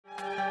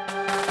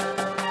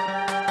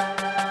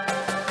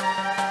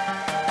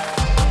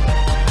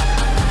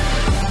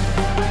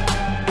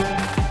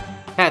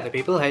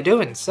people, how you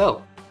doing?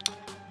 So,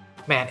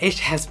 man, it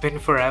has been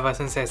forever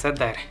since I said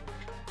that.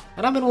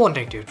 And I've been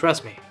wanting to,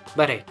 trust me.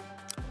 But hey,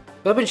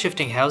 we've been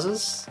shifting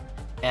houses,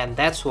 and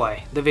that's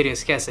why the video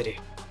scarcity.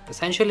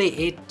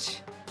 Essentially,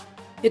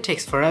 it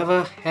takes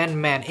forever,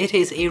 and man, it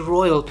is a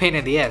royal pain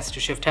in the ass to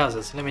shift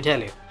houses, let me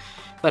tell you.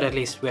 But at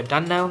least we're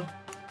done now.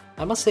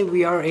 I must say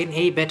we are in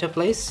a better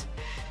place.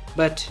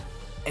 But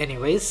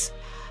anyways,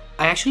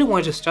 I actually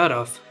wanted to start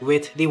off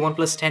with the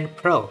OnePlus 10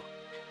 Pro.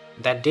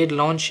 That did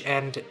launch,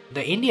 and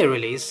the India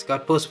release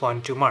got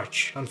postponed to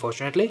March,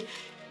 unfortunately.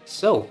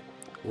 So,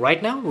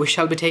 right now we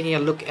shall be taking a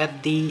look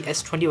at the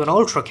S21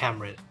 Ultra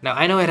camera. Now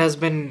I know it has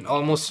been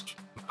almost,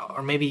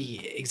 or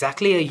maybe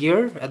exactly a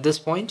year at this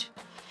point,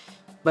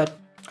 but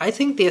I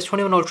think the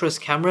S21 Ultra's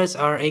cameras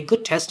are a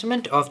good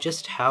testament of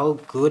just how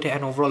good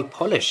and overall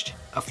polished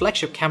a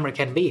flagship camera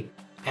can be.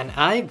 And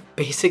I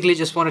basically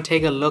just want to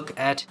take a look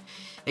at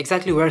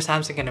exactly where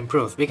Samsung can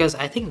improve, because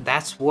I think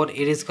that's what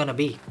it is gonna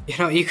be. You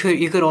know, you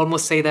could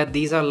almost say that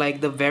these are like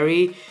the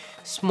very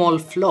small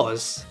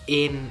flaws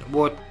in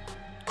what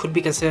could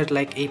be considered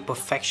like a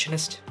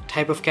perfectionist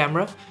type of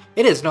camera.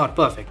 It is not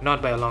perfect, not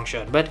by a long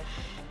shot, but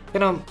you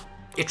know,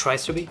 it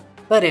tries to be.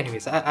 But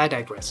anyways, I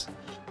digress.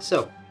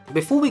 So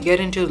before we get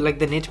into like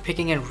the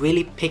nitpicking and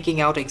really picking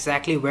out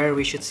exactly where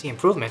we should see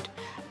improvement,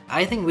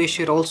 I think we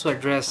should also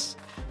address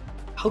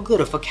how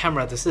good of a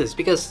camera this is,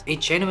 because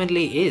it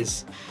genuinely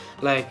is.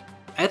 Like,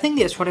 I think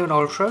the S21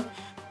 Ultra,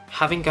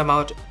 having come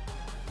out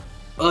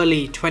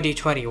early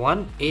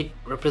 2021, it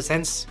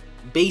represents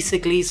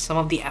basically some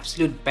of the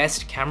absolute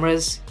best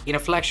cameras in a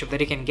flagship that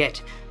you can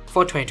get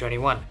for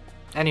 2021.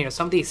 And you know,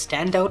 some of the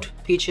standout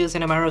features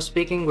in a matter of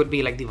speaking would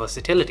be like the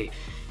versatility.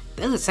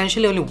 There's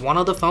essentially only one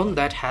other phone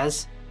that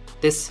has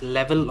this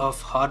level of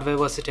hardware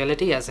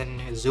versatility, as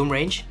in zoom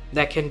range,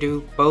 that can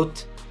do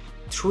both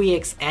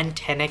 3x and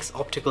 10x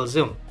optical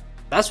zoom.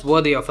 That's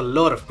worthy of a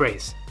lot of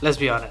praise, let's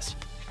be honest.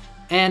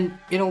 And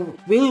you know,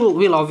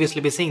 we'll obviously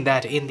be seeing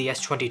that in the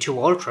S22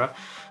 Ultra,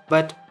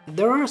 but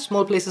there are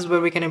small places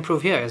where we can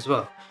improve here as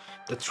well.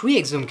 The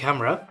 3x zoom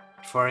camera,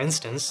 for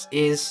instance,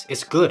 is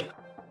good.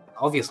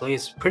 Obviously,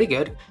 it's pretty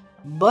good,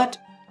 but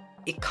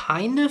it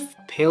kind of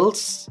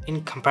pales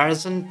in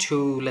comparison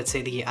to, let's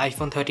say, the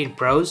iPhone 13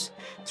 Pro's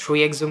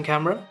 3x zoom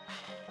camera.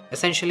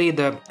 Essentially,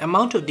 the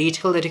amount of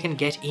detail that you can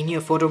get in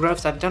your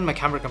photographs, I've done my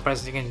camera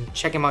comparison, you can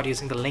check them out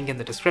using the link in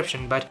the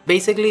description, but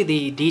basically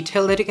the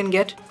detail that you can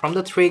get from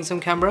the 3x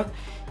zoom camera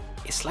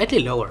is slightly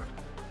lower.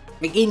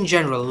 Like in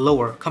general,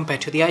 lower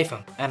compared to the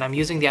iPhone. And I'm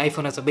using the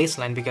iPhone as a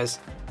baseline because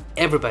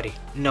everybody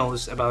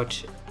knows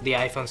about the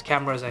iPhone's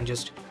cameras and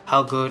just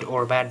how good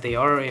or bad they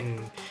are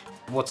in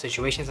what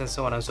situations and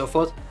so on and so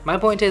forth. My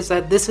point is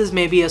that this is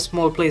maybe a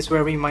small place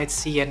where we might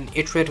see an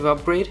iterative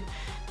upgrade,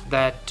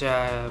 that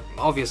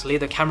obviously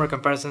the camera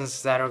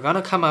comparisons that are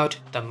gonna come out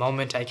the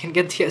moment I can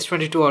get the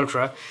S22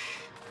 Ultra,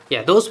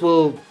 yeah, those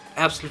will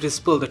absolutely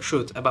spill the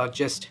truth about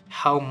just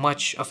how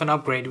much of an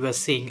upgrade we're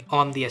seeing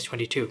on the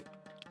S22.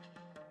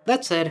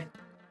 That said,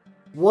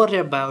 what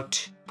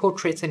about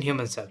portraits and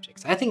human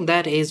subjects? I think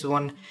that is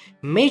one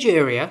major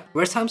area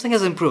where Samsung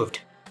has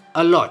improved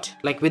a lot.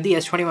 Like with the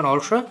S21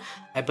 Ultra,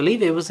 I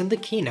believe it was in the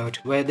keynote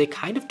where they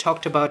kind of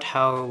talked about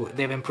how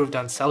they've improved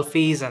on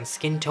selfies and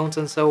skin tones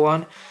and so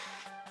on.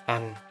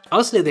 And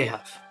honestly, they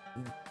have.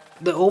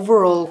 The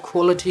overall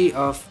quality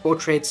of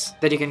portraits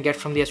that you can get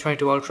from the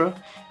S22 Ultra,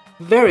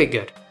 very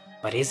good.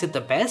 But is it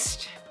the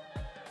best?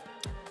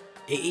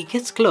 It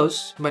gets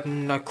close, but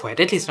not quite,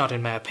 at least not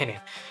in my opinion.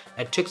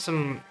 I took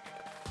some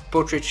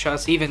portrait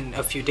shots even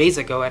a few days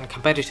ago and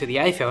compared it to the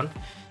iPhone.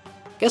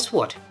 Guess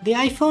what? The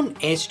iPhone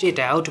edged it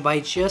out by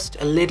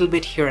just a little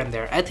bit here and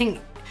there. I think,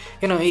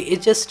 you know,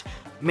 it just,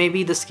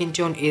 maybe the skin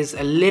tone is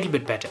a little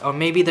bit better, or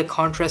maybe the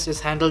contrast is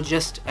handled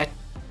just a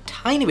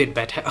tiny bit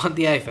better on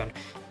the iPhone.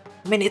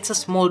 I mean, it's a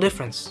small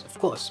difference, of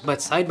course,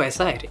 but side by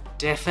side,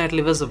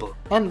 definitely visible.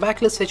 And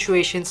backlit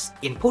situations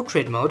in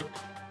portrait mode,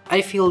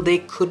 I feel they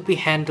could be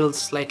handled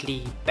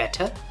slightly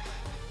better.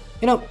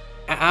 You know,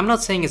 I'm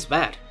not saying it's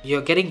bad.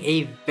 You're getting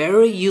a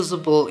very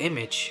usable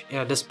image, you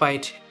know,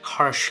 despite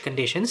harsh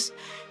conditions,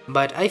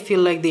 but I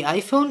feel like the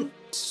iPhone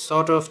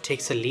sort of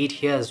takes a lead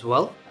here as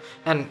well.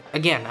 And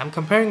again, I'm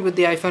comparing with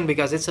the iPhone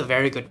because it's a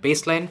very good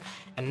baseline,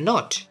 and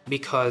not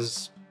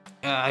because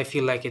I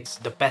feel like it's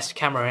the best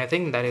camera or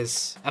anything. That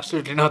is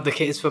absolutely not the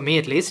case for me,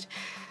 at least.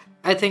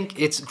 I think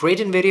it's great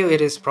in video,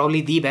 it is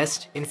probably the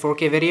best in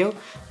 4K video,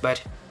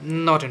 but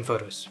not in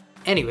photos.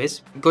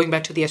 Anyways, going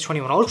back to the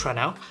S21 Ultra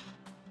now,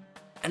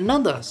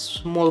 another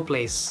small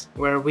place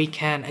where we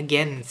can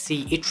again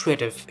see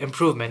iterative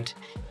improvement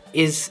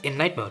is in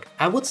night mode.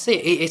 I would say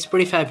it's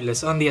pretty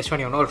fabulous on the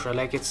S21 Ultra,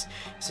 like it's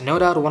no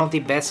doubt one of the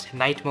best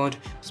night mode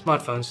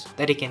smartphones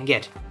that you can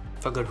get.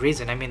 For good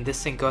reason. I mean,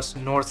 this thing costs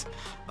north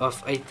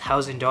of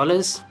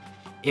 $8,000.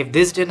 If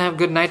this didn't have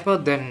good night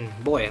mode, then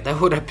boy, that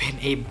would have been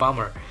a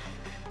bummer.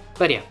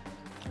 But yeah,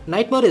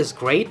 night mode is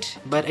great,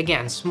 but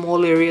again,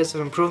 small areas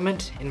of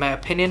improvement, in my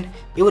opinion,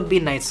 it would be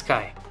night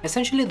sky.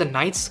 Essentially, the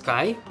night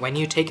sky, when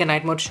you take a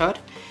night mode shot,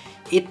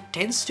 it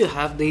tends to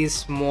have these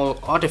small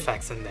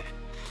artifacts in there.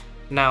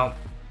 Now,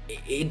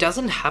 it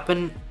doesn't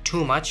happen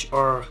too much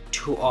or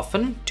too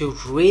often to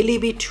really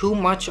be too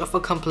much of a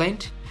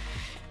complaint.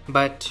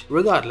 But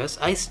regardless,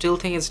 I still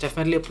think it's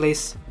definitely a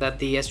place that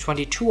the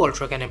S22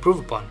 Ultra can improve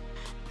upon.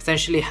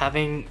 Essentially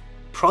having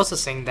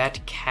processing that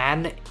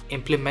can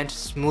implement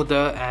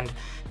smoother and,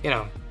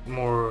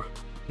 more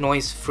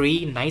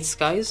noise-free night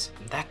skies.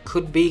 That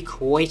could be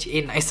quite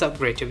a nice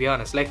upgrade, to be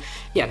honest. Like,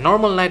 yeah,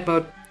 normal night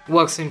mode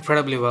works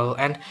incredibly well,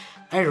 and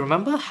I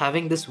remember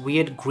having this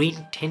weird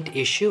green tint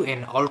issue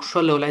in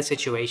ultra low light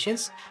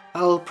situations.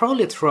 I'll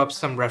probably throw up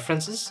some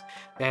references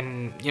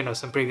and,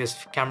 some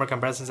previous camera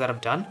comparisons that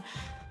I've done.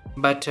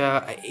 But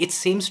it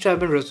seems to have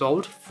been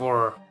resolved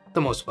for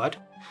the most part.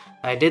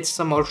 I did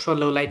some ultra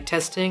low light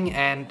testing,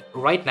 and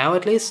right now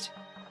at least,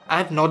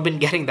 I've not been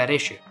getting that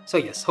issue. So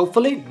yes,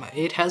 hopefully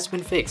it has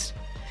been fixed.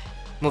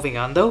 Moving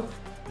on though,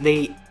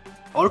 the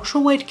ultra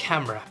wide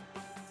camera.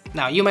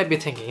 Now you might be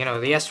thinking, the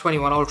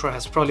S21 Ultra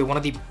has probably one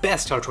of the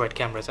best ultra wide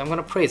cameras. I'm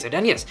gonna praise it,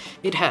 and yes,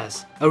 it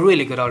has a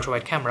really good ultra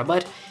wide camera,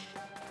 but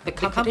the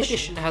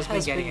competition has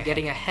been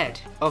getting ahead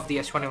of the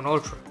S21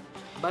 Ultra.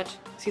 But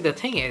see, the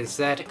thing is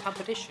that the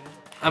competition,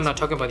 I'm not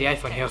talking about the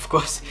iPhone here, of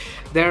course.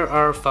 There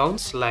are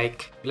phones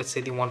like, let's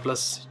say, the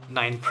OnePlus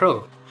 9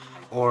 Pro,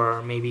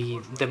 or maybe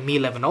the Mi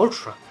 11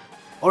 Ultra,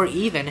 or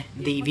even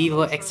the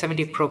Vivo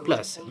X70 Pro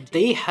Plus.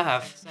 They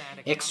have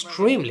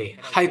extremely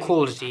high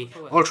quality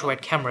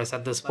ultra-wide cameras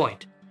at this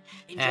point.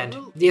 And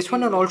the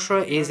S21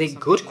 Ultra is a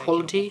good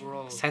quality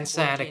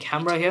sensor and a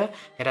camera here.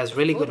 It has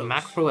really good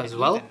macro as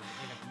well.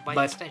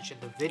 But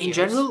in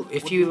general,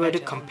 if you were to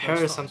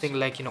compare something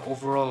like,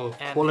 overall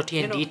quality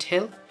and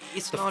detail,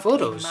 the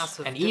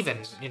photos and even,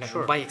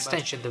 by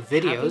extension, the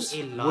videos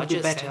would be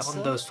better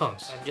on those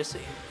phones. And just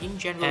in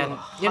general,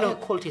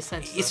 quality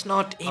sensor, it's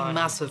not a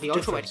massive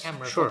difference,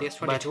 sure,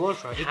 but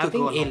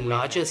having a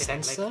larger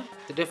sensor,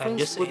 the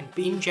difference would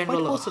be in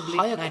general a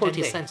higher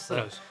quality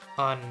sensor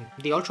on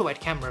the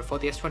ultra-wide camera for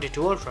the S22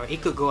 Ultra.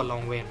 It could go a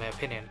long way in my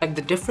opinion. Like,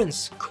 the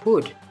difference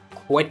could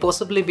quite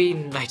possibly be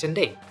night and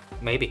day,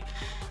 maybe.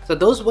 So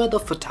those were the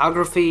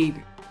photography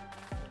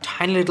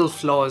tiny little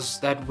flaws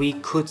that we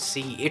could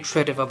see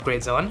iterative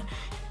upgrades on.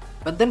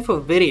 But then for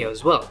video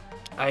as well,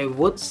 I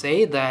would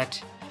say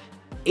that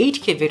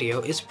 8K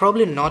video is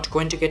probably not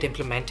going to get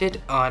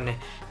implemented on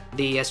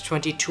the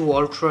S22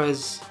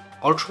 Ultra's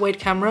ultra-wide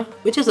camera,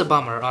 which is a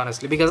bummer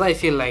honestly, because I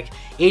feel like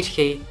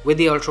 8K with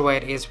the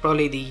ultra-wide is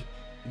probably the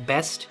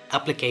best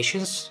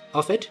applications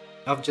of it,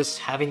 of just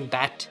having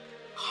that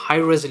high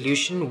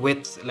resolution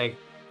with like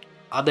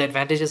other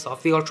advantages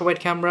of the ultra-wide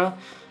camera,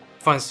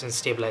 for instance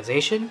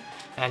stabilization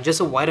and just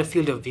a wider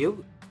field of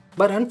view.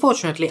 But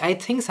unfortunately, I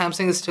think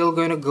Samsung is still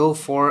going to go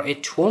for a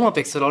 12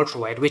 megapixel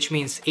ultra-wide, which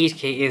means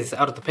 8K is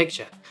out of the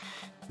picture.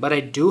 But I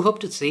do hope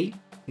to see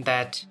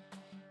that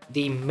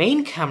the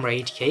main camera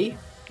 8K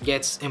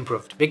gets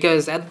improved,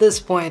 because at this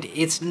point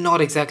it's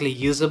not exactly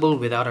usable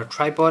without a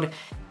tripod,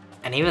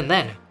 and even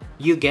then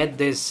you get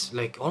this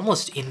like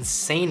almost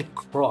insane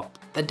crop.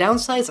 The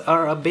downsides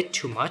are a bit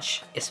too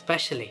much,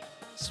 especially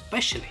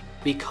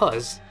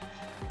because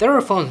there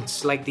are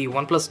phones like the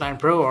OnePlus 9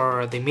 Pro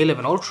or the Mi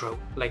 11 Ultra,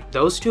 like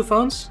those two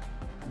phones,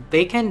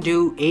 they can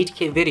do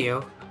 8K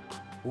video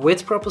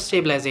with proper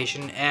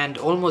stabilization and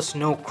almost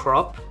no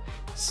crop.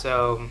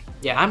 So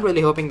yeah, I'm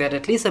really hoping that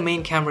at least the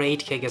main camera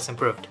 8K gets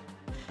improved.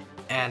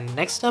 And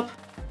next up,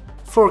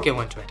 4K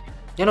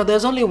 120.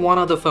 There's only one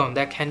other phone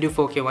that can do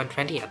 4K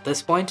 120 at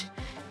this point.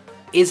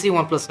 Is the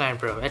OnePlus 9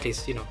 Pro, at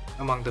least,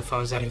 among the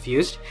phones that I've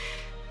used.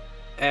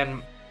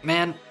 And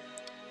man,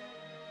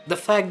 the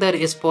fact that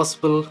it's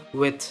possible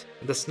with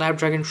the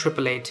Snapdragon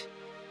 888,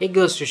 it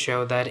goes to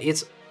show that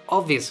it's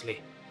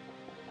obviously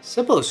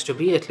supposed to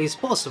be at least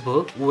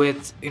possible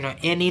with,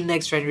 any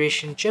next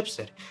generation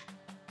chipset.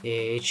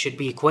 It should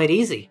be quite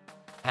easy.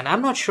 And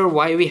I'm not sure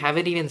why we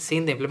haven't even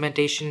seen the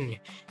implementation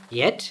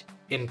yet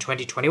in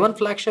 2021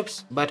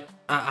 flagships, but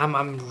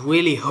I'm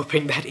really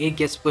hoping that it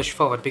gets pushed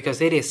forward, because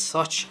it is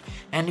such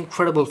an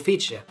incredible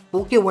feature.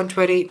 4K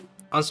 120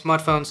 on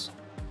smartphones,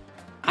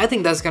 I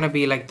think that's gonna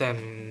be like the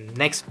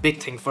next big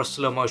thing for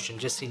slow motion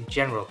just in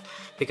general,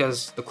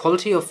 because the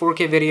quality of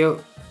 4K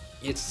video,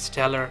 it's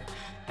stellar,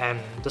 and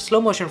the slow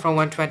motion from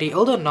 120,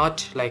 although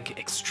not like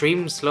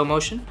extreme slow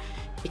motion,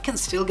 it can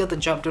still get the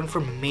job done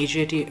for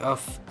majority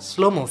of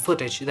slow-mo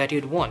footage that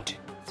you'd want.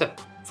 So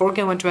 4K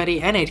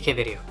 120 and 8K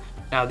video.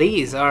 Now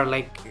these are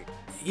like,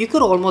 you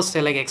could almost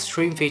say like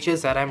extreme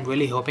features that I'm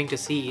really hoping to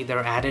see either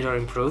added or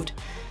improved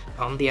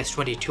on the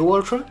S22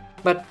 Ultra.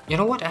 But you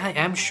know what, I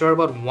am sure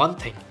about one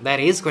thing that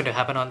is going to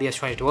happen on the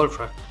S22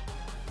 Ultra.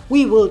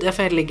 We will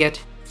definitely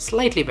get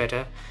slightly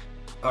better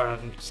or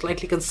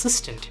slightly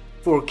consistent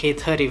 4K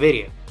 30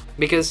 video,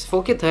 because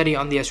 4K 30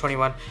 on the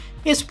S21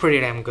 is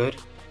pretty damn good.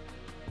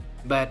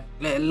 But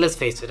let's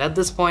face it, at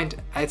this point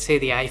I'd say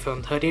the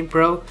iPhone 13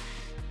 Pro,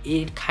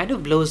 it kind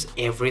of blows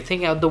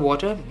everything out the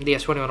water, the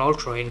S21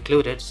 Ultra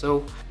included.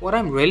 So what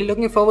I'm really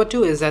looking forward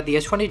to is that the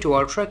S22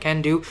 Ultra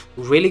can do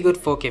really good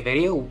 4K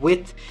video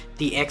with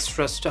the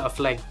extra stuff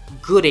like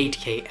good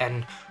 8K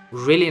and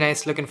really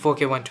nice looking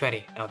 4K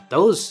 120. Now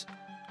those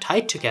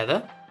tied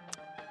together,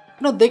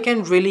 they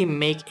can really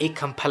make a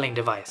compelling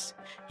device.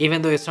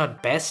 Even though it's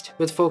not best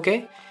with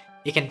 4K,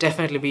 it can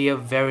definitely be a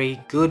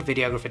very good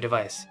videography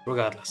device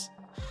regardless.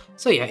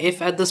 So yeah,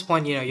 if at this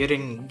point you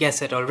didn't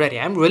guess it already,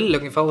 I'm really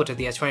looking forward to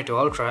the S22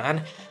 Ultra,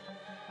 and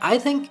I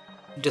think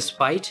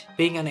despite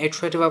being an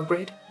iterative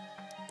upgrade,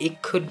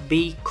 it could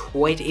be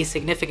quite a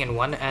significant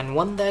one, and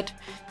one that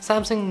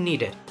Samsung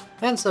needed.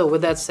 And so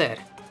with that said,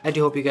 I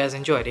do hope you guys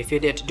enjoyed. If you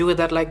did, do hit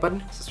that like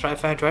button, subscribe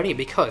if you haven't already,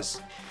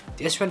 because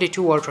the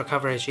S22 Ultra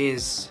coverage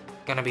is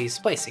gonna be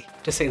spicy,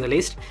 to say the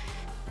least.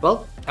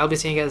 Well, I'll be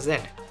seeing you guys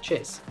then.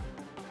 Cheers.